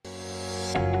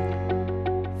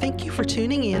Thank you for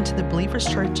tuning in to the Believers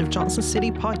Church of Johnson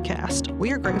City podcast.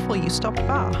 We are grateful you stopped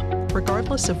by.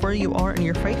 Regardless of where you are in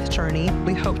your faith journey,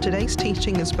 we hope today's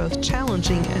teaching is both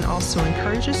challenging and also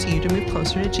encourages you to move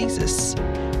closer to Jesus.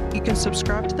 You can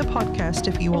subscribe to the podcast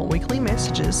if you want weekly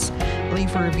messages,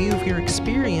 leave a review of your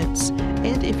experience,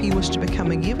 and if you wish to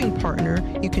become a giving partner,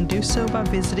 you can do so by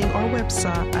visiting our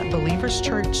website at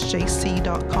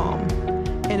believerschurchjc.com.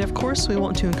 And of course, we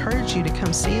want to encourage you to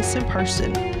come see us in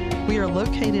person. We are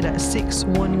located at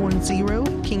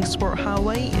 6110 Kingsport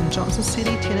Highway in Johnson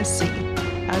City, Tennessee.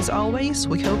 As always,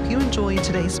 we hope you enjoy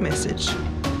today's message.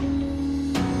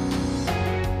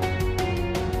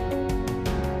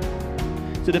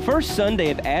 So the first Sunday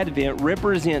of Advent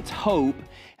represents hope,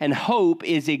 and hope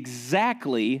is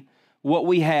exactly what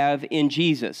we have in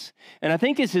Jesus. And I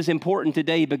think this is important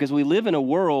today because we live in a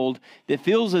world that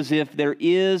feels as if there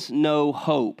is no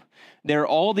hope. There are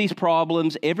all these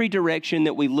problems. Every direction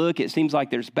that we look, it seems like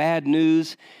there's bad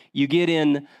news. You get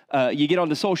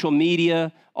onto social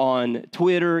media, on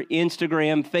Twitter,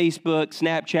 Instagram, Facebook,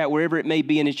 Snapchat, wherever it may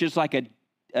be, and it's just like a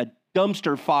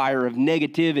dumpster fire of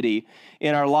negativity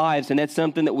in our lives. And that's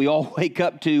something that we all wake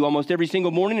up to almost every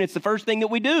single morning. It's the first thing that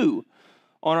we do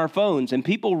on our phones. And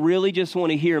people really just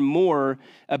want to hear more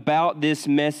about this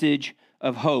message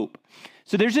of hope.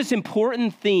 So there's this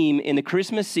important theme in the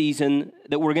Christmas season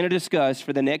that we're going to discuss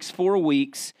for the next 4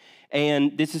 weeks,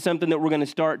 and this is something that we're going to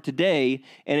start today,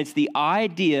 and it's the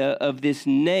idea of this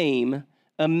name,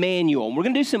 Emmanuel. We're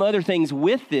going to do some other things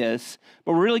with this,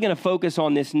 but we're really going to focus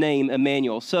on this name,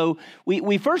 Emmanuel. So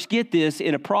we first get this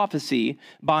in a prophecy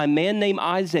by a man named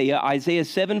Isaiah. Isaiah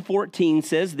 7:14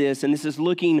 says this, and this is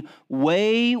looking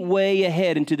way, way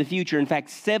ahead into the future. In fact,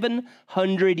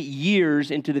 700 years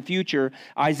into the future,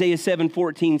 Isaiah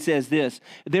 7:14 says this,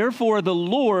 "Therefore the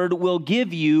Lord will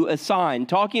give you a sign,"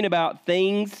 talking about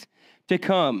things to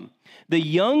come. "The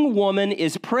young woman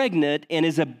is pregnant and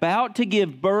is about to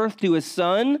give birth to a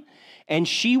son, and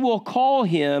she will call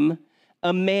him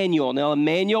Emmanuel." Now,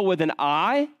 Emmanuel with an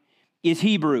I is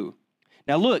Hebrew.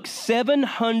 Now, look,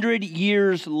 700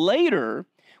 years later,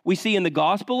 we see in the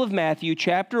Gospel of Matthew,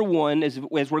 chapter 1, as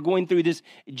we're going through this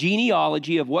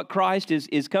genealogy of what Christ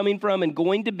is coming from and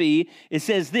going to be, it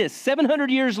says this, 700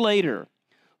 years later,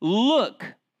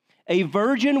 "Look, a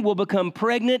virgin will become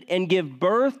pregnant and give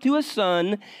birth to a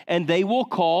son, and they will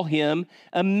call him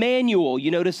Emmanuel."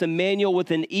 You notice Emmanuel with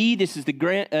an E. This is the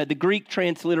Greek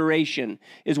transliteration.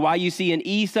 Is why you see an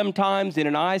E sometimes and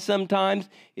an I sometimes.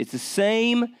 It's the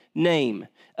same name.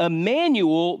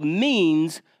 Emmanuel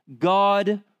means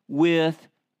God with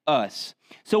us.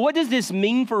 So what does this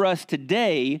mean for us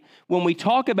today when we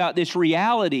talk about this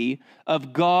reality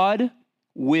of God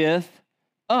with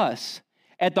us?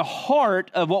 At the heart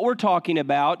of what we're talking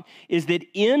about is that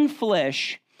in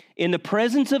flesh, in the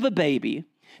presence of a baby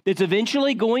that's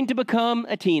eventually going to become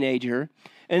a teenager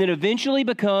and then eventually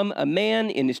become a man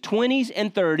in his 20s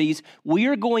and 30s, we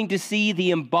are going to see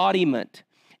the embodiment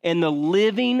and the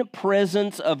living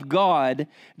presence of God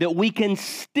that we can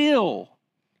still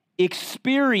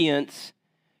experience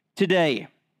today.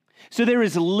 So there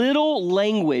is little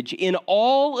language in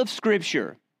all of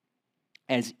Scripture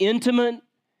as intimate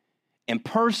and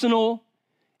personal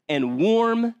and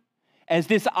warm as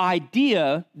this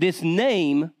idea, this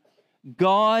name,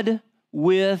 God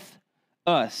with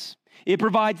us. It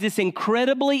provides this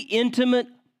incredibly intimate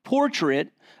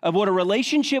portrait of what a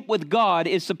relationship with God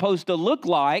is supposed to look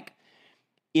like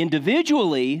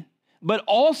individually, but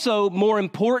also, more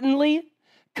importantly,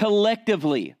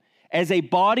 collectively, as a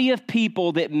body of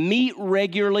people that meet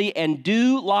regularly and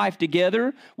do life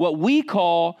together, what we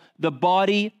call the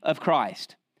body of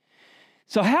Christ.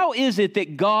 So how is it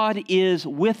that God is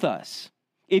with us?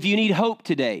 If you need hope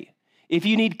today, if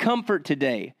you need comfort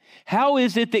today, how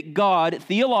is it that God,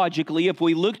 theologically, if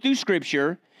we look through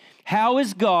Scripture, how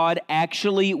is God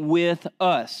actually with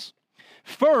us?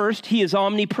 First, He is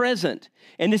omnipresent,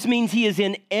 and this means He is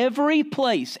in every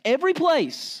place,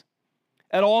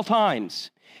 at all times.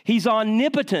 He's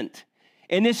omnipotent,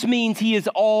 and this means He is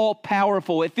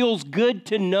all-powerful. It feels good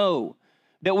to know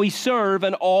that we serve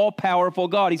an all-powerful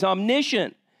God. He's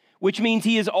omniscient, which means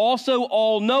He is also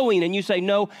all-knowing. And you say,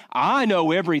 no, I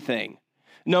know everything.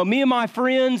 No, me and my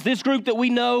friends, this group that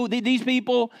we know, these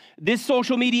people, this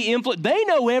social media influence, they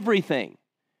know everything.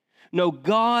 No,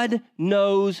 God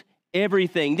knows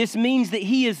everything. This means that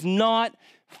He is not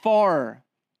far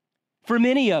from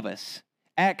any of us.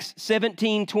 Acts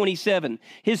 17:27.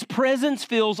 His presence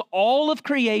fills all of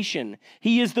creation.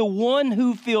 He is the one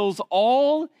who fills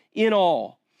all in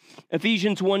all.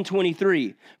 Ephesians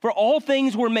 1:23. For all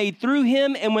things were made through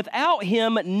Him, and without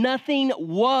Him nothing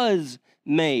was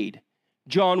made.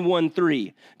 John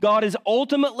 1:3. God is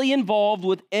ultimately involved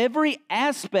with every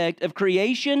aspect of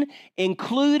creation,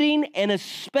 including and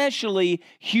especially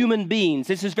human beings.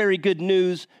 This is very good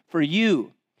news for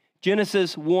you.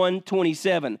 Genesis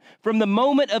 1:27. From the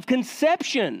moment of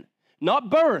conception, not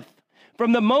birth,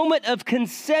 from the moment of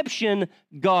conception,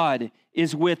 God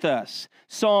is with us.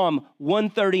 Psalm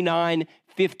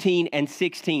 139:15 and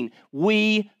 16.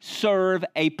 We serve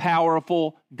a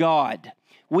powerful God.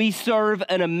 We serve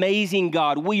an amazing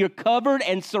God. We are covered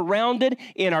and surrounded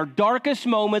in our darkest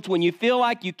moments when you feel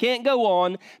like you can't go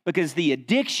on because the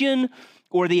addiction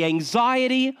or the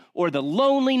anxiety or the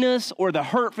loneliness or the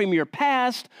hurt from your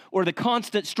past or the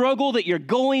constant struggle that you're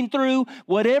going through,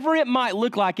 whatever it might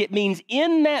look like, it means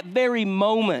in that very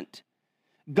moment,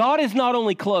 God is not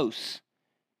only close,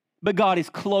 but God is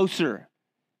closer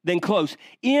than close.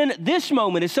 In this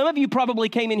moment, as some of you probably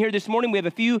came in here this morning, we have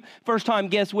a few first-time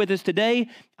guests with us today.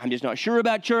 I'm just not sure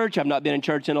about church. I've not been in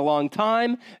church in a long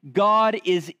time. God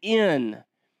is in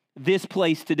this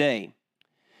place today.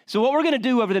 So what we're going to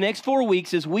do over the next 4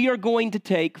 weeks is we are going to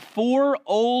take 4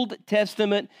 Old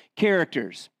Testament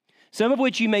characters, some of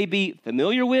which you may be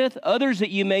familiar with, others that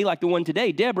you may, like the one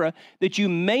today, Deborah, that you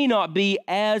may not be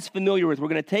as familiar with. We're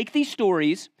going to take these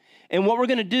stories, and what we're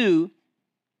going to do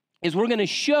is we're going to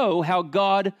show how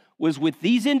God was with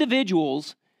these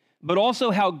individuals, but also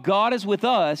how God is with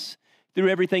us through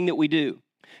everything that we do.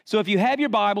 So if you have your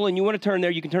Bible and you want to turn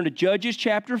there, you can turn to Judges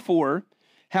chapter 4.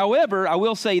 However, I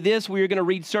will say this, we are going to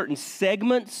read certain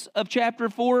segments of chapter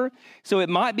 4, so it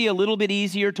might be a little bit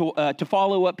easier to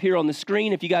follow up here on the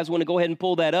screen if you guys want to go ahead and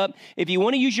pull that up. If you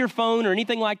want to use your phone or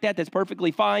anything like that, that's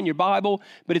perfectly fine, your Bible,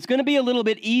 but it's going to be a little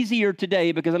bit easier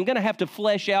today because I'm going to have to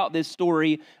flesh out this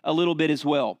story a little bit as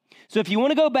well. So if you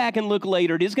want to go back and look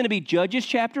later, it is going to be Judges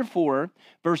chapter 4,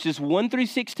 verses 1 through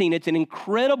 16. It's an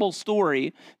incredible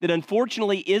story that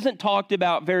unfortunately isn't talked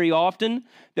about very often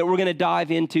that we're going to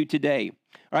dive into today.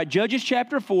 All right, Judges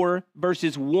chapter 4,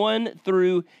 verses 1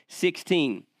 through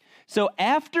 16. So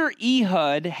after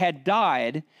Ehud had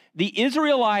died, the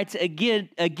Israelites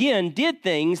again did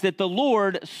things that the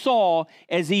Lord saw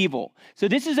as evil. So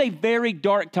this is a very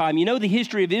dark time. You know the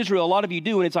history of Israel, a lot of you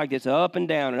do, and it's like this up and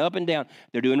down and up and down.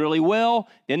 They're doing really well,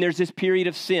 then there's this period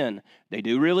of sin. They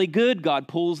do really good, God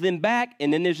pulls them back,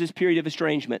 and then there's this period of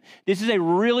estrangement. This is a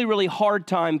really, really hard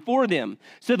time for them.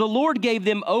 So the Lord gave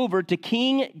them over to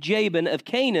King Jabin of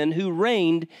Canaan, who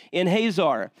reigned in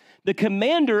Hazor. The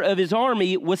commander of his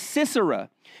army was Sisera.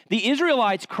 The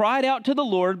Israelites cried out to the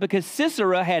Lord because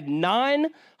Sisera had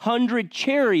 900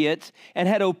 chariots and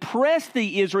had oppressed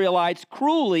the Israelites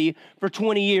cruelly for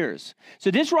 20 years. So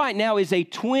this right now is a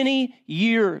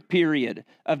 20-year period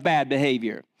of bad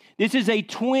behavior. This is a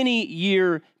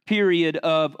 20-year period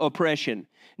of oppression.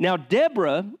 Now,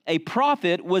 Deborah, a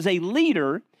prophet, was a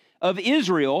leader of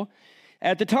Israel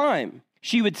at the time.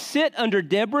 She would sit under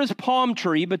Deborah's palm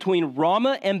tree between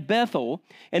Ramah and Bethel,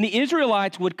 and the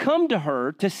Israelites would come to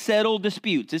her to settle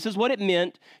disputes. This is what it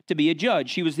meant to be a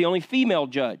judge. She was the only female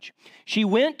judge. She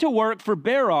went to work for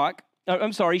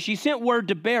she sent word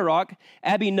to Barak,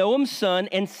 Abinoam's son,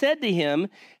 and said to him,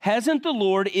 "Hasn't the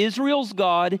Lord, Israel's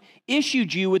God,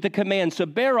 issued you with a command?" So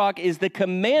Barak is the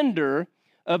commander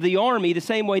of the army, the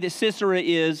same way that Sisera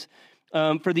is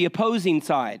for the opposing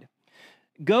side.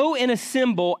 "Go and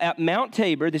assemble at Mount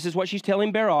Tabor," this is what she's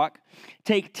telling Barak,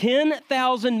 "take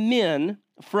 10,000 men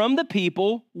from the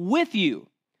people with you.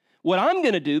 What I'm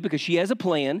going to do," because she has a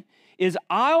plan, "is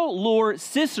I'll lure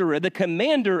Sisera, the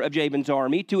commander of Jabin's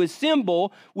army, to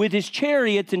assemble with his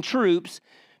chariots and troops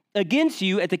against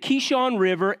you at the Kishon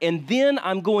River, and then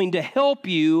I'm going to help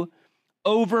you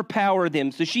overpower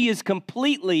them." So she is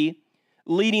completely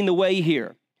leading the way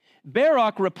here.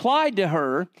 Barak replied to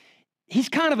her, he's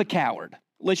kind of a coward.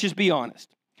 Let's just be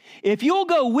honest. "If you'll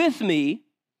go with me,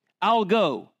 I'll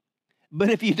go. But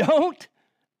if you don't,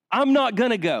 I'm not going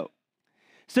to go."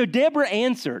 So Deborah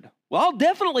answered, "Well, I'll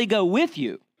definitely go with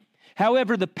you.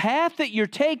 However, the path that you're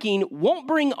taking won't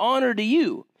bring honor to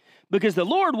you, because the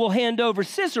Lord will hand over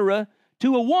Sisera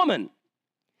to a woman."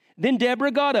 Then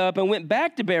Deborah got up and went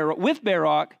back to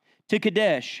Barak to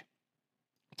Kadesh.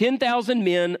 10,000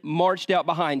 men marched out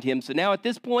behind him. So now at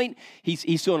this point,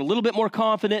 he's feeling a little bit more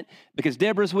confident because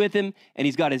Deborah's with him, and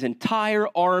he's got his entire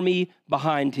army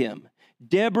behind him.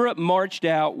 Deborah marched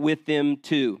out with them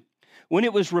too. When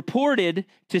it was reported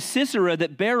to Sisera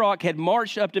that Barak had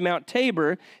marched up to Mount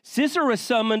Tabor, Sisera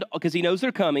summoned, because he knows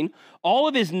they're coming, all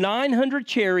of his 900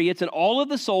 chariots and all of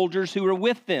the soldiers who were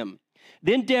with them.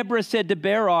 Then Deborah said to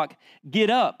Barak, "Get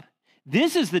up.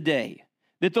 This is the day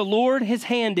that the Lord has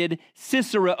handed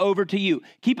Sisera over to you."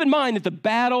 Keep in mind that the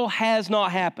battle has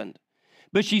not happened.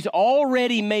 but she's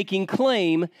already making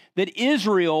claim that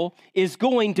Israel is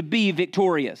going to be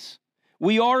victorious.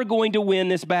 We are going to win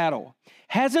this battle.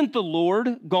 Hasn't the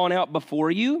Lord gone out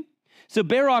before you? So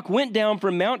Barak went down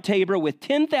from Mount Tabor with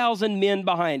 10,000 men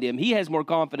behind him. He has more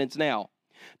confidence now.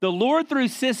 The Lord threw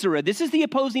Sisera, this is the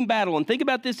opposing battle, and think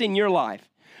about this in your life.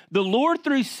 The Lord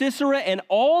threw Sisera and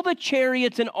all the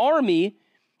chariots and army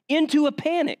into a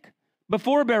panic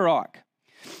before Barak.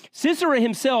 Sisera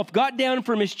himself got down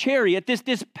from his chariot,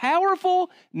 this powerful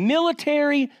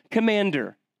military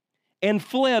commander, and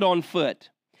fled on foot.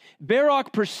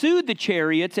 Barak pursued the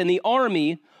chariots and the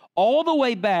army all the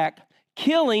way back,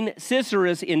 killing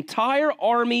Sisera's entire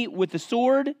army with the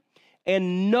sword,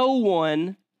 and no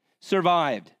one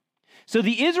survived. So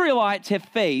the Israelites have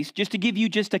faced, just to give you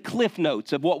just a cliff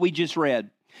notes of what we just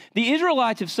read, the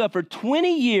Israelites have suffered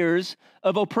 20 years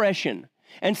of oppression.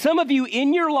 And some of you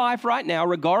in your life right now,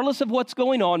 regardless of what's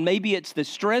going on, maybe it's the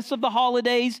stress of the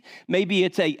holidays, maybe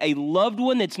it's a loved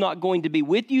one that's not going to be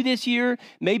with you this year,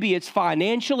 maybe it's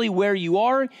financially where you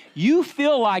are, you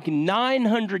feel like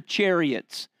 900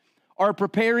 chariots are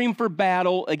preparing for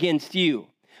battle against you.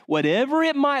 Whatever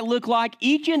it might look like,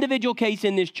 each individual case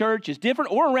in this church is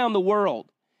different or around the world.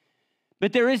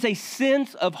 But there is a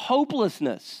sense of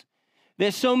hopelessness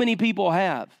that so many people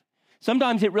have.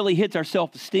 Sometimes it really hits our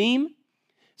self-esteem.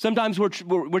 Sometimes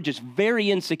we're just very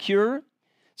insecure.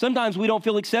 Sometimes we don't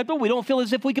feel acceptable. We don't feel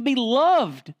as if we could be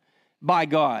loved by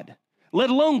God, let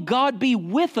alone God be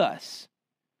with us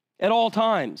at all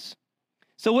times.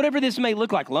 So whatever this may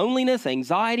look like, loneliness,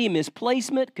 anxiety,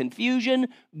 misplacement, confusion,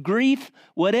 grief,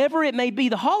 whatever it may be,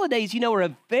 the holidays, are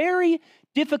a very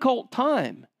difficult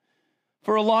time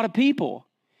for a lot of people.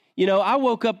 I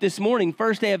woke up this morning,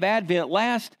 first day of Advent,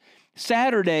 last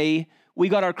Saturday, we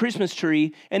got our Christmas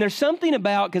tree, and there's something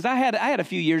about, because I had a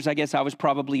few years, I guess I was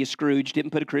probably a Scrooge,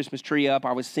 didn't put a Christmas tree up,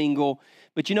 I was single.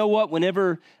 But you know what?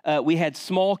 Whenever we had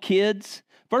small kids,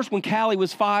 first when Callie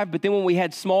was 5, but then when we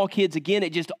had small kids again,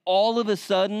 it just all of a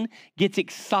sudden gets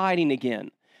exciting again.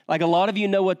 Like a lot of you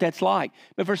know what that's like.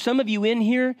 But for some of you in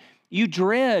here, you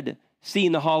dread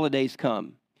seeing the holidays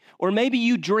come. Or maybe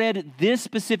you dread this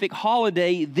specific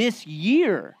holiday this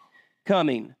year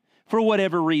coming for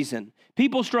whatever reason.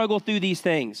 People struggle through these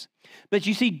things. But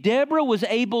you see, Deborah was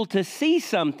able to see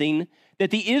something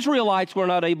that the Israelites were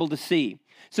not able to see.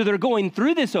 So they're going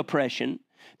through this oppression.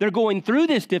 They're going through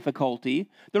this difficulty.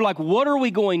 They're like, what are we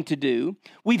going to do?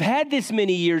 We've had this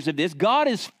many years of this. God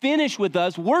is finished with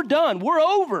us. We're done. We're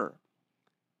over.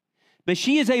 But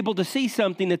she is able to see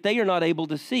something that they are not able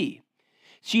to see.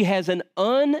 She has an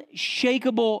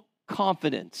unshakable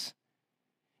confidence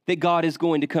that God is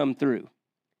going to come through.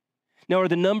 Now, are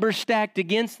the numbers stacked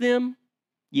against them?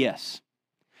 Yes.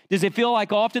 Does it feel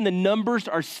like often the numbers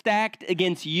are stacked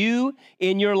against you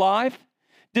in your life?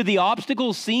 Do the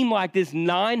obstacles seem like this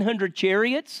 900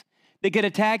 chariots that could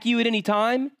attack you at any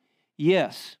time?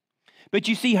 Yes. But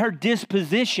you see her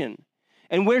disposition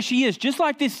and where she is, just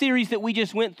like this series that we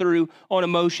just went through on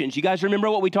emotions. You guys remember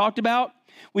what we talked about?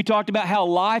 We talked about how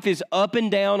life is up and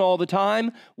down all the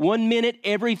time. 1 minute,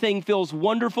 everything feels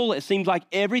wonderful. It seems like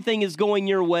everything is going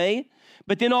your way.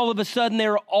 But then all of a sudden,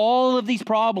 there are all of these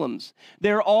problems.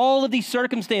 There are all of these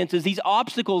circumstances, these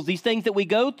obstacles, these things that we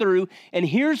go through. And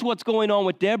here's what's going on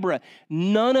with Deborah.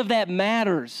 None of that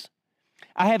matters.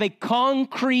 I have a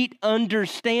concrete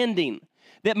understanding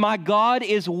that my God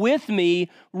is with me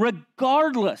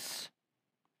regardless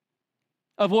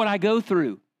of what I go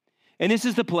through. And this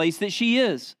is the place that she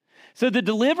is. So the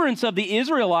deliverance of the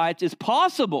Israelites is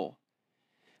possible,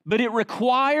 but it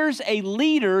requires a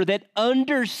leader that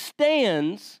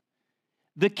understands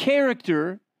the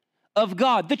character of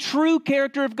God, the true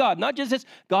character of God. Not just as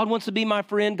God wants to be my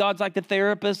friend, God's like the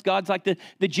therapist, God's like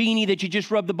the genie that you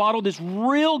just rub the bottle. This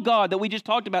real God that we just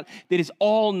talked about that is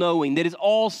all-knowing, that is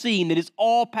all-seeing, that is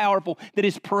all-powerful, that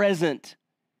is present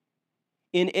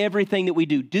in everything that we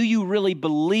do. Do you really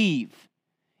believe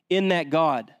in that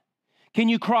God? Can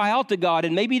you cry out to God?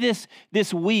 And maybe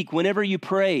this week, whenever you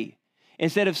pray,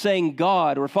 instead of saying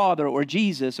God or Father or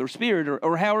Jesus or Spirit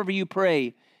or however you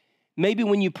pray, maybe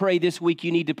when you pray this week,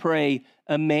 you need to pray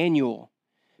Emmanuel,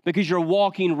 because you're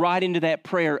walking right into that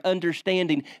prayer,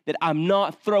 understanding that I'm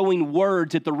not throwing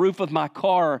words at the roof of my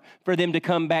car for them to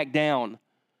come back down.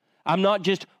 I'm not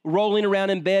just rolling around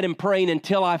in bed and praying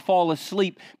until I fall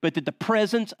asleep, but that the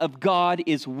presence of God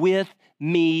is with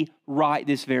me right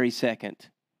this very second.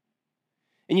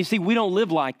 And you see, we don't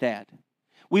live like that.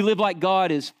 We live like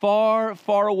God is far,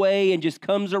 far away and just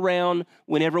comes around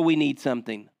whenever we need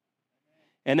something.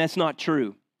 And that's not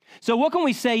true. So what can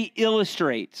we say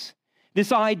illustrates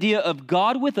this idea of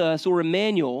God with us, or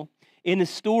Emmanuel, in the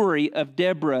story of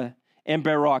Deborah and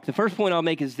Barak. The first point I'll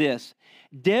make is this.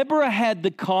 Deborah had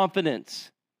the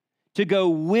confidence to go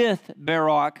with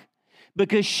Barak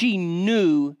because she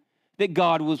knew that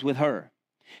God was with her.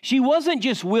 She wasn't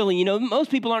just willing. Most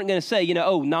people aren't going to say,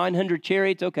 900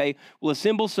 chariots, okay, we'll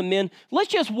assemble some men.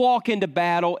 Let's just walk into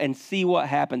battle and see what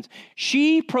happens.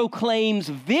 She proclaims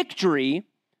victory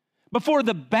before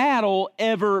the battle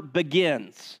ever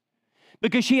begins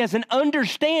because she has an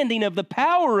understanding of the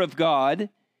power of God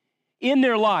in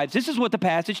their lives. This is what the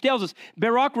passage tells us.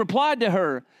 Barak replied to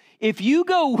her, if you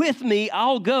go with me,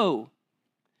 I'll go.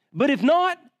 But if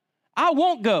not, I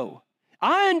won't go.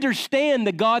 I understand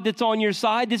the God that's on your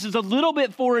side. This is a little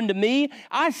bit foreign to me.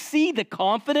 I see the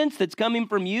confidence that's coming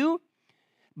from you,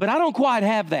 but I don't quite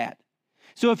have that.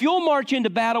 So if you'll march into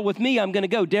battle with me, I'm going to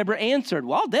go. Deborah answered,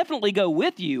 well, I'll definitely go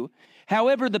with you.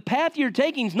 However, the path you're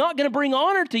taking is not going to bring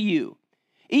honor to you.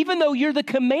 Even though you're the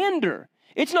commander,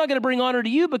 it's not going to bring honor to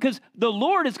you because the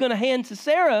Lord is going to hand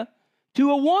Sisera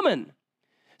to a woman.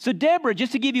 So Deborah,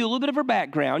 just to give you a little bit of her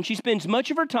background, she spends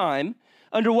much of her time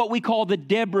under what we call the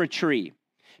Deborah tree.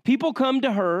 People come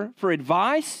to her for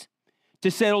advice,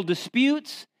 to settle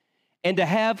disputes, and to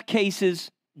have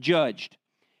cases judged.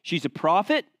 She's a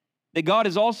prophet that God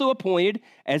has also appointed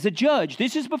as a judge.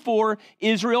 This is before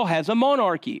Israel has a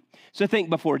monarchy. So think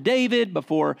before David,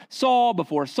 before Saul,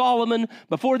 before Solomon,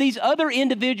 before these other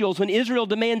individuals, when Israel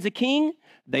demands a king,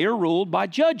 they are ruled by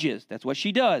judges. That's what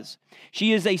she does.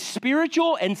 She is a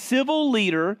spiritual and civil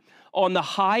leader on the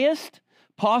highest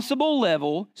possible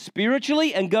level,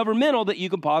 spiritually and governmental, that you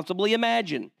can possibly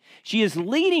imagine. She is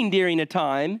leading during a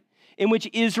time in which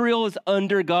Israel is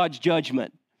under God's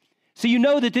judgment. So you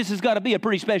know that this has got to be a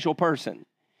pretty special person.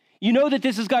 You know that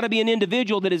this has got to be an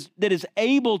individual that is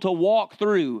able to walk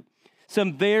through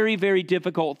some very, very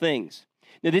difficult things.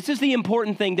 Now, this is the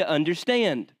important thing to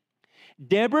understand.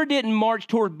 Deborah didn't march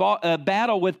toward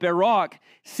battle with Barak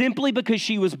simply because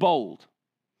she was bold.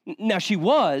 Now, she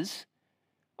was,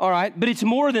 all right, but it's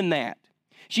more than that.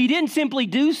 She didn't simply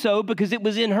do so because it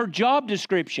was in her job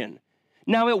description.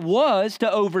 Now, it was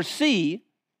to oversee,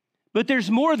 but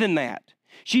there's more than that.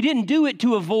 She didn't do it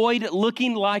to avoid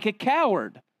looking like a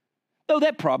coward, though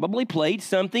that probably played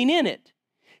something in it.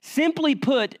 Simply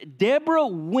put, Deborah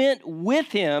went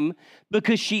with him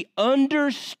because she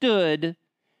understood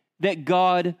that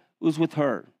God was with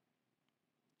her.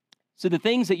 So the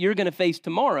things that you're going to face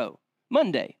tomorrow,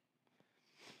 Monday,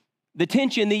 the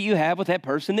tension that you have with that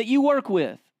person that you work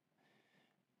with,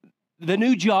 the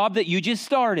new job that you just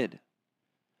started,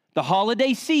 the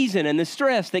holiday season and the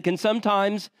stress that can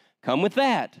sometimes come with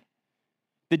that,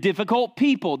 the difficult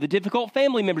people, the difficult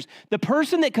family members, the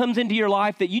person that comes into your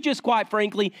life that you just quite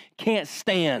frankly can't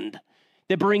stand,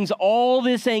 that brings all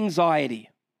this anxiety,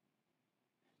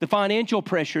 the financial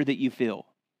pressure that you feel,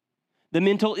 the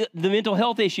mental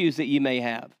health issues that you may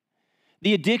have,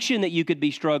 the addiction that you could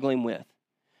be struggling with,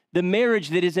 the marriage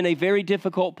that is in a very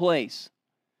difficult place.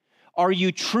 Are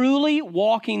you truly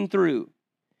walking through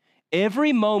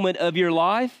every moment of your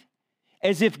life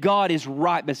as if God is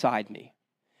right beside me?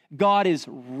 God is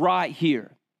right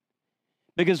here.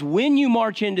 Because when you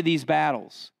march into these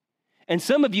battles, and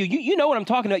some of you know what I'm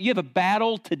talking about. You have a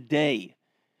battle today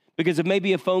because of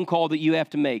maybe a phone call that you have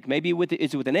to make. Maybe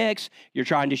it's with an ex. You're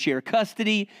trying to share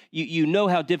custody. You know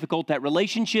how difficult that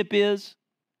relationship is.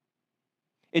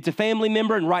 It's a family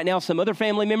member, and right now some other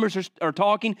family members are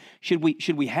talking. Should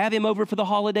we have him over for the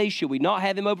holidays? Should we not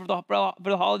have him over for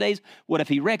the holidays? What if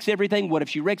he wrecks everything? What if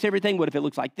she wrecks everything? What if it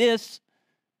looks like this?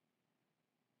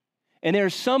 And there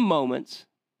are some moments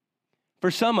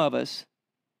for some of us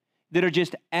that are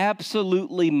just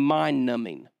absolutely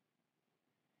mind-numbing.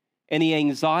 And the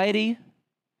anxiety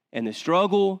and the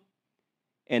struggle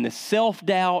and the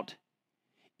self-doubt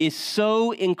is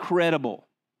so incredible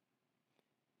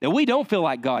that we don't feel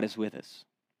like God is with us.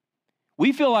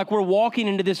 We feel like we're walking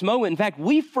into this moment. In fact,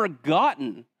 we've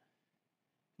forgotten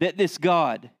that this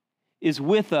God is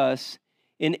with us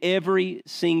in every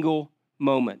single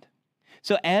moment.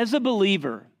 So as a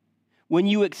believer, when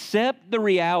you accept the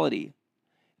reality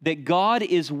that God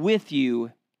is with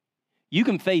you, you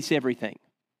can face everything.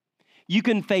 You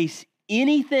can face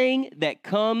anything that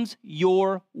comes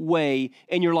your way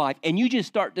in your life, and you just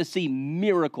start to see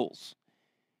miracles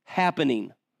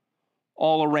happening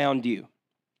all around you.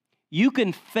 You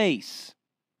can face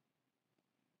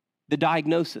the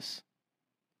diagnosis.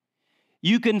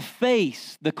 You can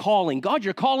face the calling. God,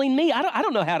 you're calling me. I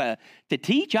don't know how to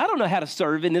teach. I don't know how to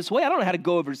serve in this way. I don't know how to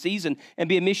go overseas and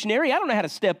be a missionary. I don't know how to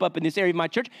step up in this area of my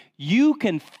church. You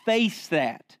can face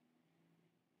that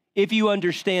if you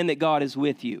understand that God is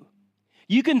with you.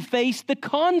 You can face the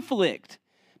conflict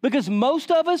Because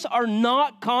most of us are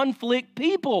not conflict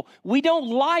people. We don't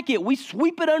like it. We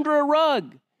sweep it under a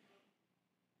rug.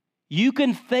 You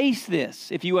can face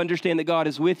this if you understand that God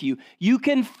is with you. You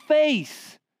can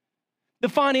face the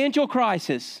financial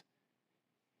crisis.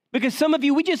 Because some of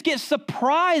you, we just get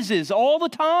surprises all the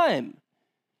time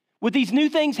with these new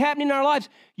things happening in our lives.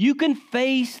 You can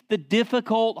face the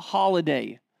difficult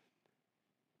holiday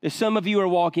that some of you are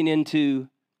walking into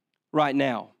right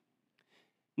now.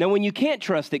 Now, when you can't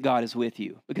trust that God is with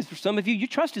you, because for some of you, your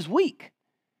trust is weak.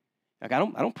 Like, I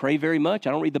don't pray very much.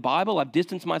 I don't read the Bible. I've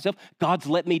distanced myself. God's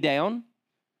let me down.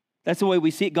 That's the way we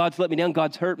see it. God's let me down.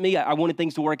 God's hurt me. I wanted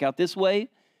things to work out this way,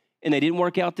 and they didn't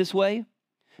work out this way.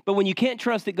 But when you can't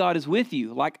trust that God is with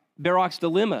you, like Barak's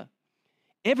dilemma,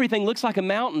 everything looks like a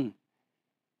mountain.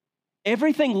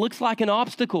 Everything looks like an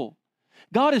obstacle.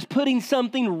 God is putting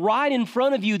something right in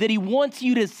front of you that he wants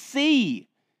you to see.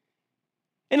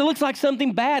 And it looks like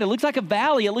something bad. It looks like a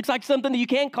valley. It looks like something that you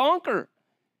can't conquer.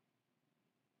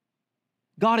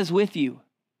 God is with you.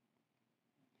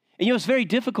 And it's very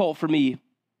difficult for me,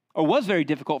 or was very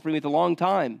difficult for me for a long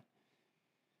time.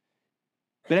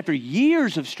 But after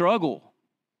years of struggle,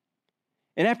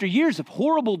 and after years of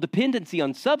horrible dependency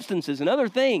on substances and other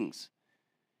things,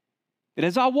 that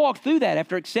as I walked through that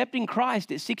after accepting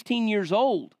Christ at 16 years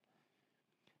old,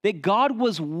 that God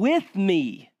was with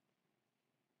me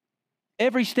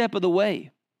every step of the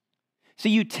way. So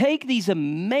you take these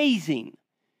amazing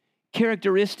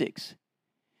characteristics,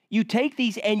 you take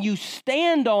these and you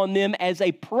stand on them as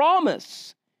a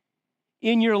promise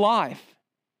in your life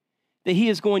that he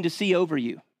is going to see over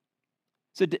you.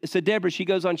 So Deborah, she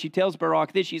goes on, she tells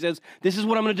Barak this, she says, this is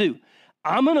what I'm going to do.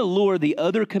 I'm going to lure the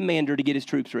other commander to get his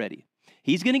troops ready.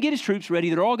 He's going to get his troops ready.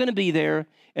 They're all going to be there.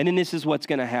 And then this is what's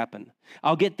going to happen.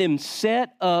 I'll get them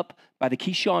set up by the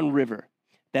Kishon River.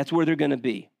 That's where they're going to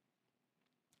be.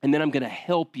 And then I'm going to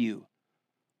help you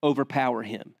overpower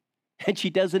him. And she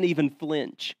doesn't even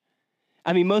flinch.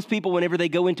 I mean, most people, whenever they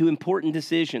go into important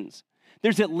decisions,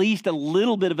 there's at least a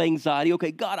little bit of anxiety.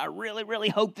 Okay, God, I really, really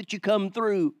hope that you come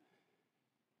through.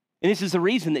 And this is the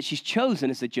reason that she's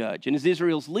chosen as a judge and as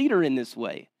Israel's leader in this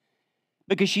way,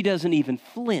 because she doesn't even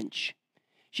flinch.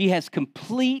 She has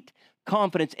complete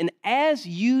confidence. And as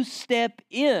you step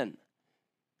in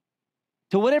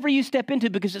to whatever you step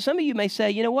into, because some of you may say,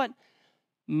 you know what?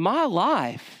 My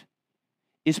life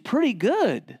is pretty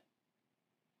good.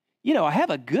 I have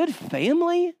a good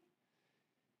family,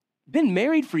 been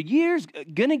married for years,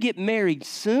 gonna get married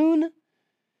soon,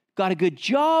 got a good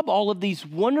job, all of these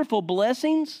wonderful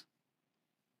blessings.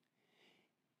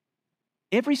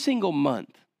 Every single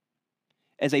month,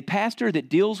 as a pastor that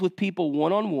deals with people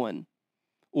one-on-one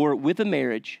or with a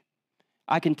marriage,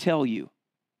 I can tell you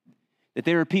that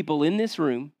there are people in this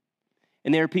room,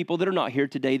 and there are people that are not here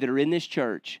today that are in this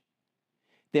church,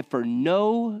 that for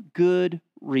no good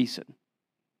reason,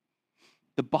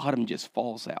 the bottom just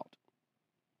falls out.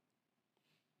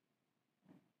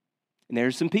 And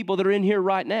there's some people that are in here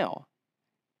right now.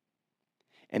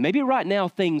 And maybe right now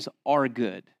things are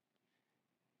good.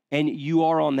 And you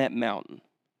are on that mountain.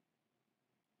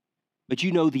 But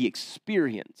you know the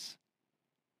experience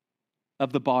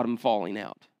of the bottom falling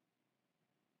out.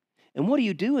 And what do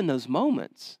you do in those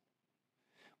moments?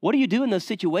 What do you do in those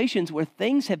situations where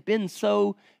things have been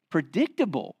so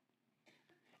predictable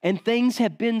and things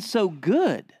have been so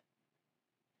good?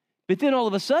 But then all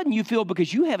of a sudden you feel,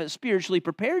 because you haven't spiritually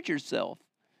prepared yourself,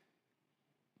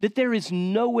 that there is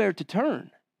nowhere to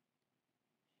turn.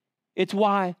 It's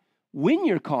why when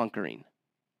you're conquering,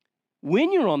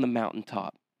 when you're on the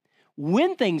mountaintop,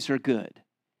 when things are good,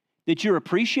 that you're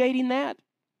appreciating that.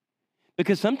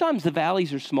 Because sometimes the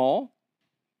valleys are small.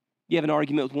 You have an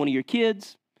argument with one of your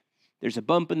kids. There's a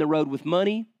bump in the road with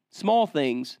money, small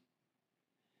things.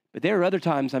 But there are other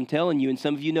times, I'm telling you, and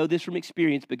some of you know this from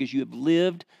experience because you have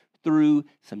lived through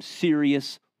some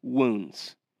serious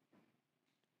wounds,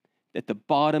 that the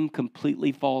bottom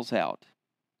completely falls out.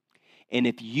 And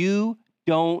if you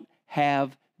don't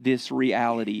have this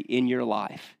reality in your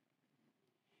life,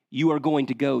 you are going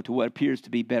to go to what appears to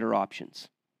be better options.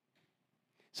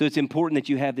 So it's important that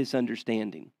you have this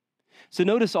understanding. So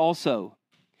notice also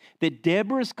that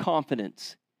Deborah's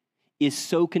confidence is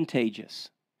so contagious.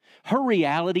 Her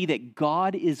reality that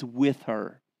God is with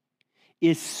her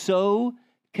is so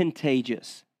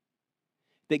contagious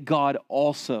that God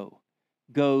also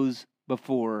goes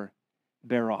before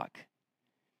Barak.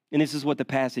 And this is what the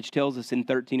passage tells us in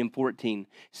 13 and 14.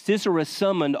 Sisera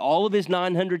summoned all of his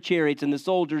 900 chariots and the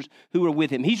soldiers who were with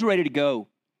him. He's ready to go.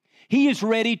 He is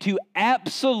ready to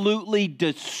absolutely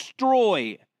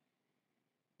destroy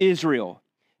Israel.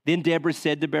 Then Deborah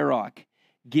said to Barak,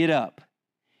 "Get up,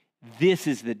 this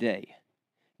is the day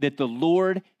that the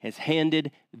Lord has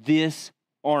handed this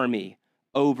army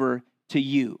over to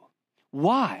you.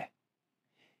 Why?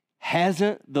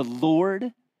 Hasn't the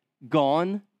Lord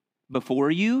gone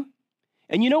before you?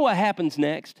 And you know what happens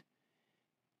next?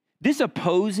 This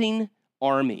opposing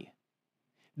army,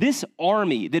 this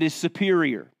army that is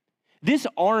superior, this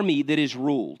army that is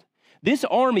ruled, this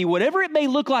army, whatever it may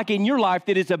look like in your life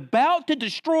that is about to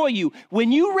destroy you,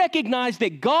 when you recognize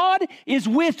that God is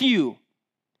with you,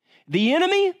 the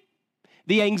enemy,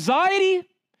 the anxiety,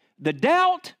 the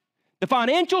doubt, the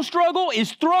financial struggle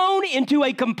is thrown into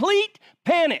a complete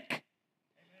panic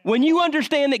when you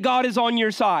understand that God is on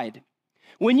your side.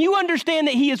 When you understand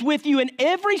that He is with you in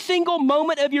every single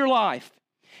moment of your life,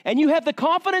 and you have the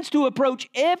confidence to approach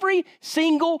every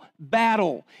single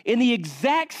battle in the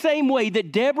exact same way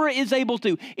that Deborah is able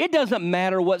to. It doesn't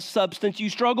matter what substance you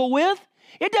struggle with.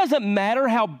 It doesn't matter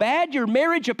how bad your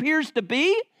marriage appears to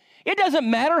be. It doesn't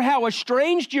matter how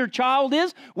estranged your child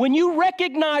is. When you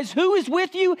recognize who is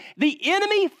with you, the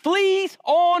enemy flees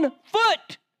on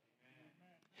foot.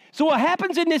 So what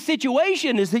happens in this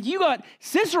situation is that you got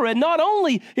Sisera, and not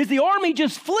only is the army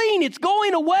just fleeing, it's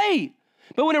going away.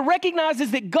 But when it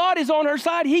recognizes that God is on her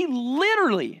side, he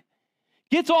literally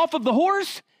gets off of the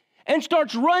horse and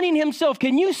starts running himself.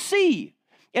 Can you see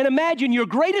and imagine your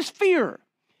greatest fear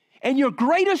and your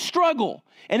greatest struggle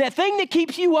and that thing that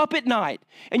keeps you up at night,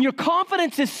 and your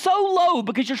confidence is so low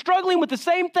because you're struggling with the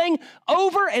same thing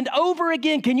over and over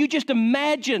again? Can you just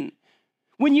imagine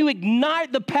when you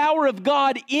ignite the power of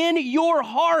God in your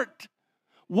heart,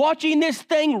 watching this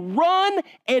thing run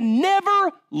and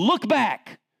never look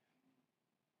back?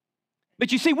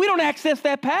 But you see, we don't access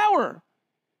that power.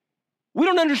 We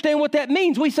don't understand what that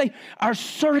means. We say, our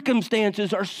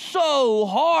circumstances are so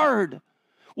hard.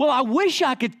 Well, I wish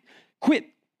I could quit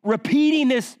repeating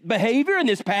this behavior and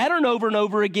this pattern over and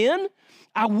over again.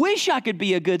 I wish I could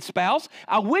be a good spouse.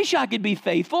 I wish I could be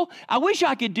faithful. I wish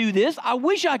I could do this. I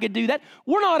wish I could do that.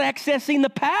 We're not accessing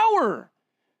the power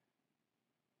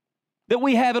that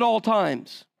we have at all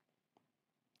times.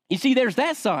 You see, there's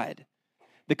that side,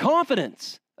 the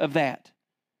confidence of that.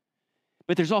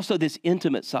 But there's also this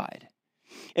intimate side.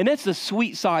 And that's the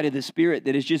sweet side of the Spirit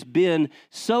that has just been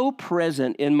so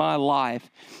present in my life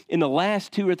in the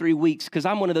last 2 or 3 weeks, because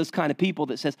I'm one of those kind of people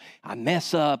that says, I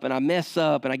mess up and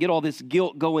I get all this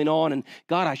guilt going on, and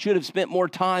God, I should have spent more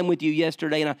time with you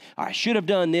yesterday, and I should have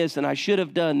done this and I should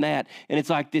have done that. And it's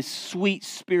like this sweet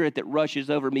Spirit that rushes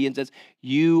over me and says,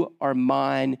 you are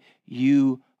mine,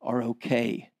 you are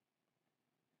okay.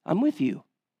 I'm with you.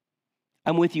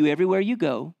 I'm with you everywhere you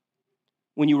go.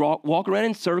 When you walk around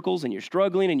in circles and you're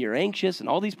struggling and you're anxious and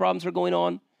all these problems are going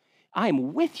on, I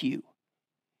am with you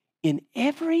in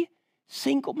every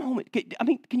single moment. I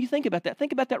mean, can you think about that?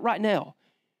 Think about that right now.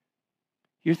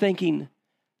 You're thinking,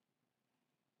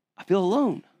 I feel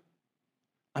alone.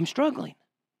 I'm struggling.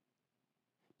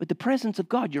 But the presence of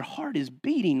God, your heart is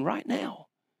beating right now.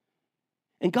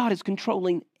 And God is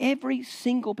controlling every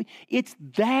single beat. It's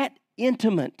that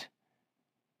intimate.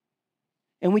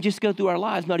 And we just go through our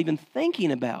lives not even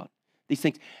thinking about these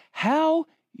things. How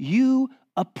you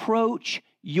approach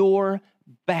your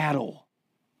battle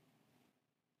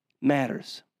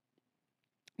matters.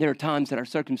 There are times that our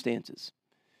circumstances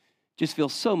just feel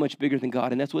so much bigger than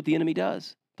God, and that's what the enemy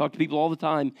does. Talk to people all the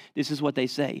time. This is what they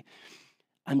say.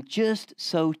 I'm just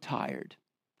so tired,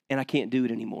 and I can't do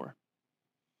it anymore.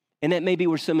 And that may be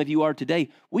where some of you are today.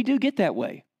 We do get that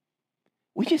way.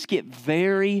 We just get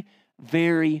very,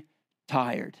 very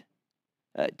tired.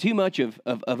 Too much of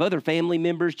other family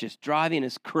members just driving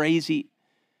us crazy.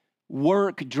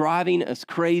 Work driving us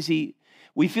crazy.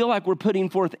 We feel like we're putting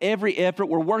forth every effort.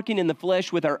 We're working in the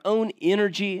flesh with our own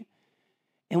energy.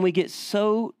 And we get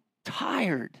so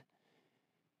tired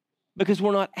because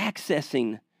we're not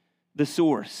accessing the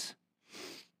source.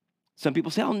 Some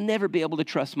people say, I'll never be able to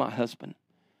trust my husband,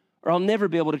 or I'll never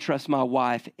be able to trust my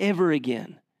wife ever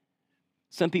again.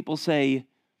 Some people say,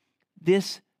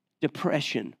 this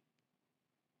depression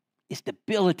is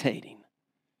debilitating.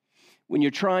 When you're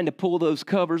trying to pull those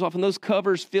covers off, and those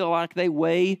covers feel like they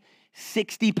weigh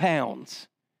 60 pounds.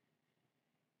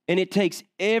 And it takes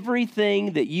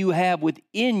everything that you have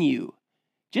within you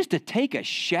just to take a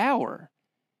shower,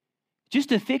 just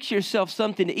to fix yourself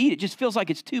something to eat. It just feels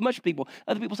like it's too much for people.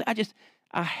 Other people say,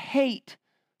 I hate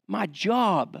my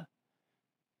job.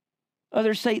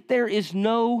 Others say, there is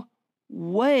no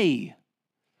way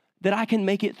that I can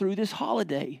make it through this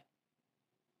holiday.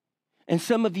 And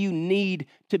some of you need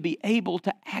to be able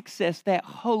to access that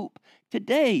hope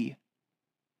today.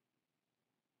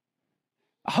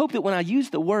 I hope that when I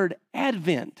use the word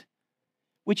Advent,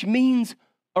 which means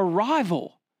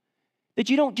arrival, That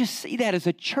you don't just see that as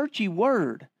a churchy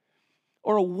word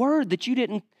or a word that you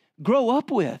didn't grow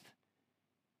up with.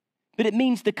 But it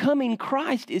means the coming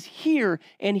Christ is here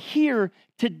and here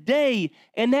today,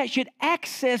 and that should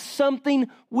access something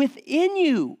within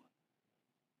you.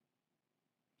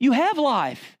 You have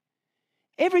life.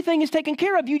 Everything is taken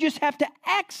care of. You just have to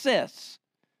access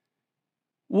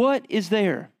what is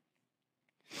there.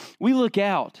 We look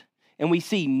out and we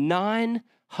see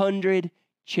 900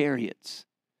 chariots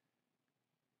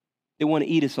that want to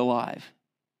eat us alive.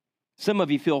 Some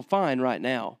of you feel fine right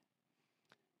now.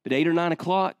 But 8 or 9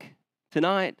 o'clock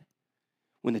tonight,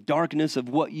 when the darkness of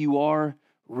what you are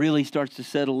really starts to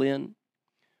settle in,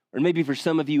 or maybe for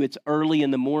some of you it's early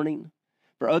in the morning,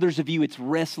 for others of you it's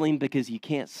wrestling because you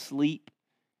can't sleep,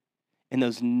 and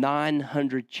those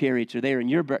 900 chariots are there, and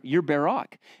you're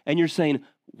Barak, and you're saying,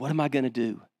 what am I going to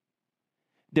do?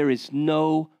 There is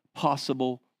no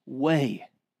possible way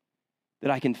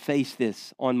that I can face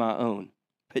this on my own.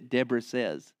 But Deborah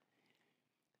says,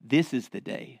 this is the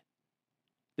day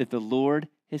that the Lord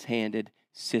has handed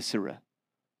Sisera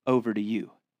over to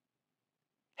you.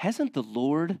 Hasn't the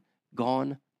Lord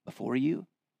gone before you?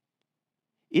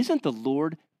 Isn't the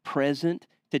Lord present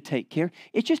to take care?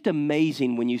 It's just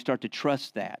amazing when you start to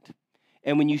trust that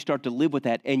and when you start to live with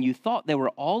that, and you thought there were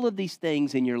all of these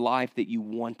things in your life that you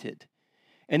wanted,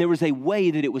 and there was a way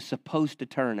that it was supposed to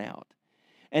turn out.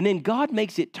 And then God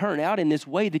makes it turn out in this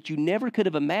way that you never could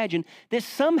have imagined, that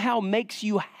somehow makes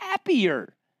you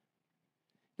happier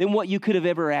than what you could have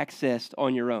ever accessed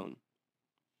on your own.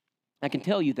 I can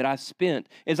tell you that I spent,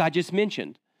 as I just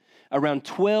mentioned, around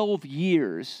 12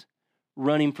 years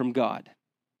running from God,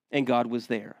 and God was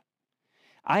there.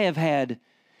 I have had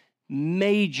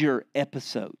major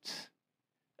episodes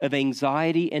of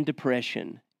anxiety and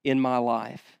depression in my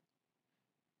life,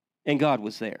 and God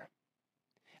was there.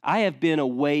 I have been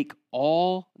awake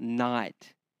all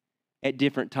night at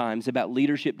different times about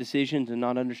leadership decisions and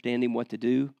not understanding what to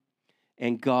do,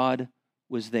 and God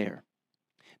was there.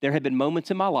 There have been moments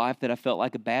in my life that I felt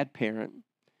like a bad parent.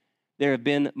 There have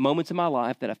been moments in my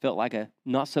life that I felt like a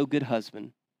not so good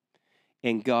husband,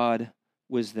 and God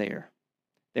was there.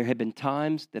 There have been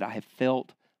times that I have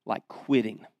felt like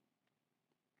quitting,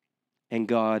 and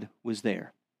God was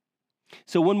there.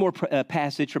 So one more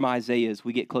passage from Isaiah as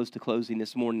we get close to closing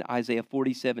this morning, Isaiah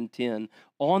 47:10,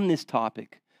 on this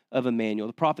topic of Emmanuel.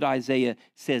 The prophet Isaiah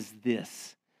says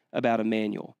this about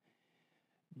Emmanuel: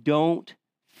 don't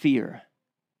fear,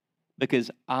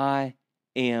 because I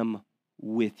am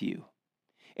with you.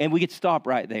 And we could stop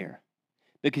right there,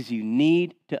 because you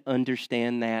need to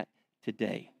understand that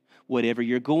today. Whatever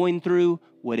you're going through,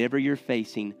 whatever you're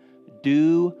facing,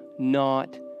 do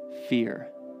not fear,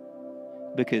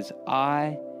 because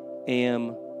I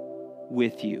am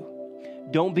with you.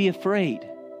 Don't be afraid,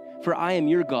 for I am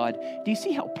your God. Do you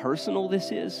see how personal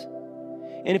this is?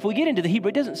 And if we get into the Hebrew,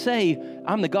 it doesn't say,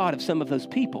 I'm the God of some of those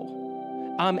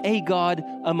people. I'm a God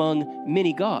among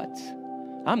many gods.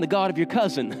 I'm the God of your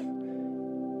cousin.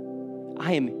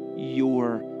 I am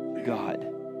your God.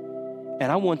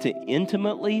 And I want to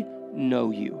intimately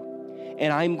know you.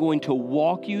 And I'm going to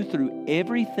walk you through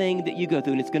everything that you go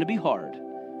through. And it's going to be hard.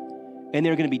 And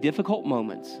there are going to be difficult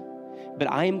moments, but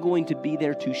I am going to be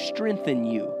there to strengthen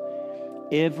you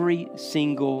every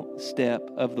single step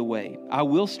of the way. I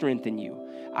will strengthen you.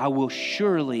 I will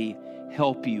surely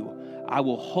help you. I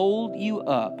will hold you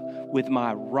up with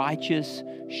my righteous,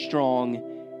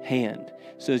 strong hand.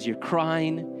 So as you're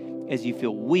crying, as you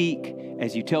feel weak,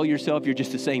 as you tell yourself you're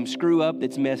just the same screw up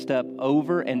that's messed up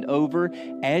over and over,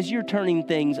 as you're turning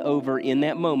things over in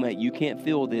that moment, you can't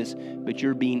feel this, but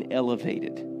you're being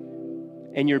elevated.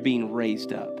 And you're being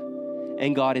raised up.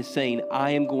 And God is saying,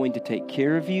 I am going to take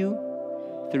care of you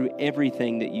through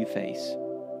everything that you face.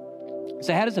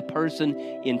 So how does a person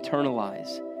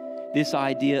internalize this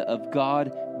idea of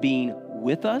God being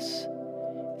with us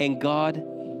and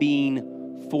God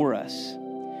being for us?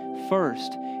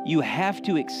 First, you have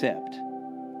to accept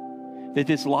that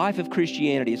this life of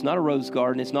Christianity is not a rose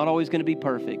garden. It's not always going to be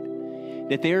perfect.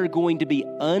 That there are going to be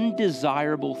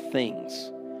undesirable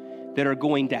things that are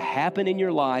going to happen in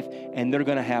your life, and they're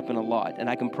going to happen a lot. And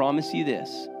I can promise you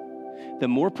this: the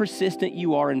more persistent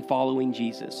you are in following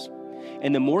Jesus,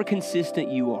 and the more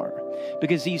consistent you are,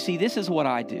 because you see, this is what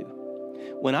I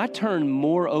do. When I turn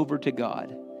more over to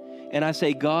God, and I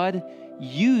say, God,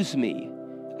 use me,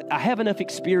 I have enough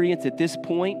experience at this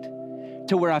point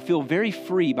to where I feel very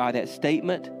free by that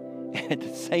statement, and at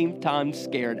the same time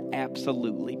scared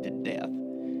absolutely to death.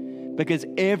 Because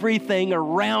everything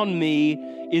around me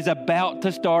is about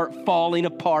to start falling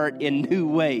apart in new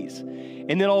ways.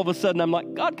 And then all of a sudden I'm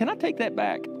like, God, can I take that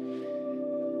back?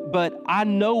 But I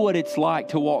know what it's like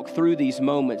to walk through these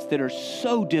moments that are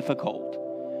so difficult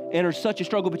and are such a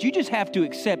struggle. But you just have to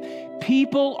accept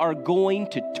people are going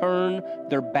to turn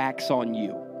their backs on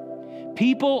you.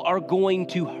 People are going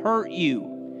to hurt you.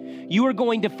 You are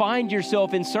going to find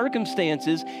yourself in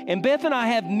circumstances, and Beth and I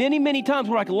have many, many times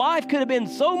where like life could have been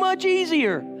so much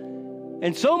easier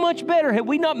and so much better had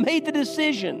we not made the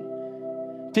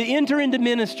decision to enter into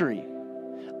ministry.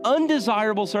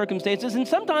 Undesirable circumstances, and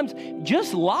sometimes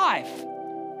just life.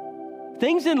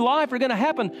 Things in life are going to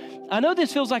happen. I know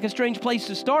this feels like a strange place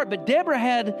to start, but Deborah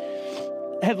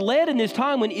had led in this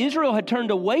time when Israel had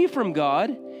turned away from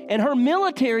God, and her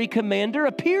military commander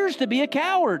appears to be a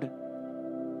coward.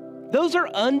 Those are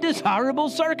undesirable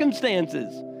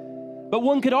circumstances. But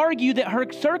one could argue that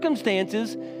her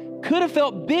circumstances could have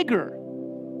felt bigger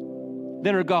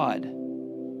than her God.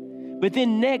 But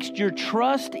then next, your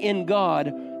trust in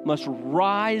God must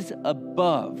rise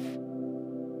above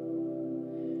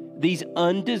these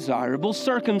undesirable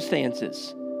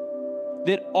circumstances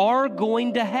that are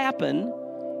going to happen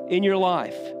in your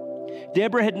life.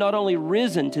 Deborah had not only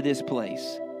risen to this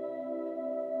place,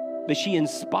 but she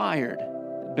inspired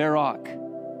Barak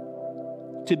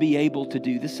to be able to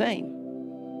do the same.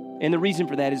 And the reason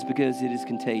for that is because it is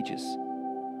contagious.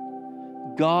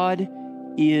 God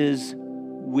is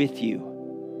with you,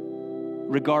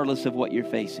 regardless of what you're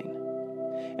facing.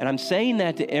 And I'm saying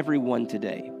that to everyone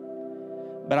today,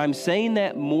 but I'm saying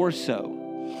that more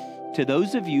so to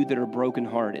those of you that are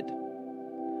brokenhearted,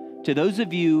 to those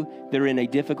of you that are in a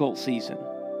difficult season,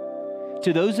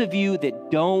 to those of you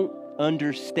that don't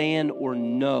understand or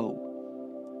know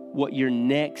what your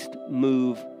next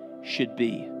move should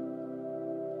be.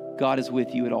 God is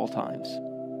with you at all times.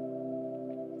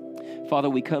 Father,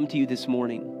 we come to you this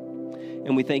morning,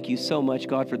 and we thank you so much,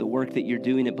 God, for the work that you're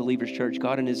doing at Believers Church,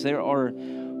 God. And as there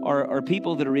are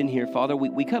people that are in here, Father,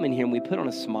 we come in here and we put on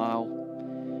a smile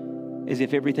as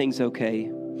if everything's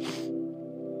okay.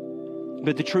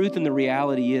 But the truth and the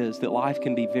reality is that life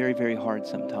can be very, very hard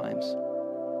sometimes.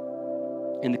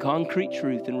 And the concrete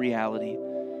truth and reality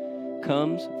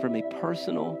comes from a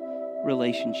personal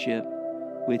relationship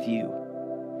with you.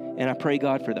 And I pray,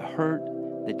 God, for the hurt,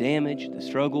 the damage, the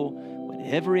struggle,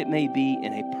 whatever it may be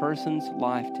in a person's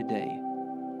life today,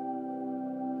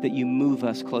 that you move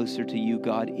us closer to you,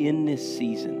 God, in this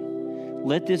season.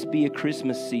 Let this be a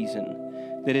Christmas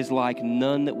season that is like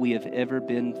none that we have ever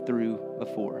been through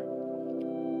before.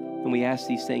 And we ask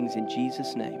these things in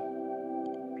Jesus' name.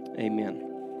 Amen.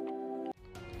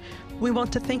 We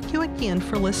want to thank you again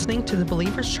for listening to the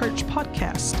Believers Church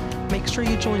podcast. Make sure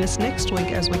you join us next week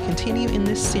as we continue in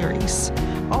this series.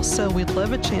 Also, we'd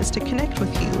love a chance to connect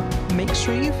with you. Make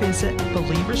sure you visit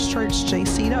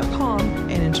believerschurchjc.com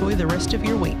and enjoy the rest of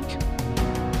your week.